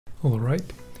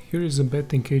Alright, here is a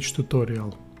batting cage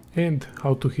tutorial and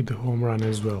how to hit a home run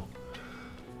as well.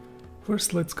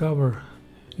 First let's cover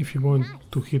if you want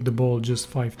to hit the ball just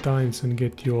 5 times and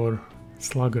get your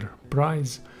slugger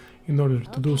prize. In order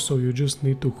to do so you just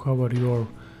need to hover your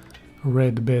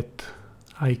red bat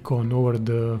icon over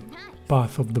the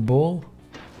path of the ball.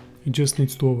 It just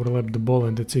needs to overlap the ball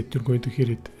and that's it. You're going to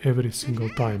hit it every single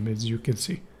time, as you can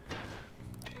see.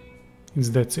 It's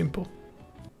that simple.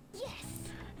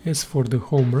 As for the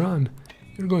home run,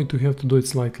 you're going to have to do it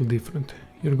slightly different.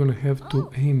 You're going to have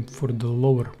to aim for the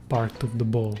lower part of the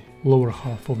ball, lower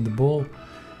half of the ball,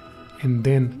 and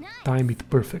then time it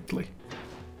perfectly.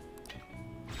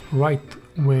 Right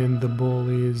when the ball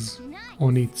is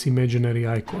on its imaginary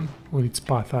icon, on its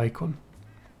path icon.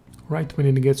 Right when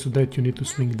it gets to that, you need to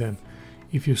swing then.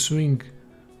 If you swing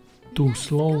too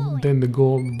slow, then the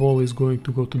ball is going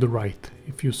to go to the right.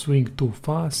 If you swing too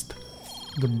fast,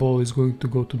 the ball is going to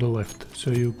go to the left.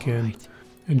 So you can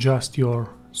adjust your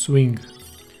swing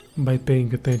by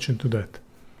paying attention to that.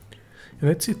 And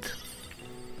that's it.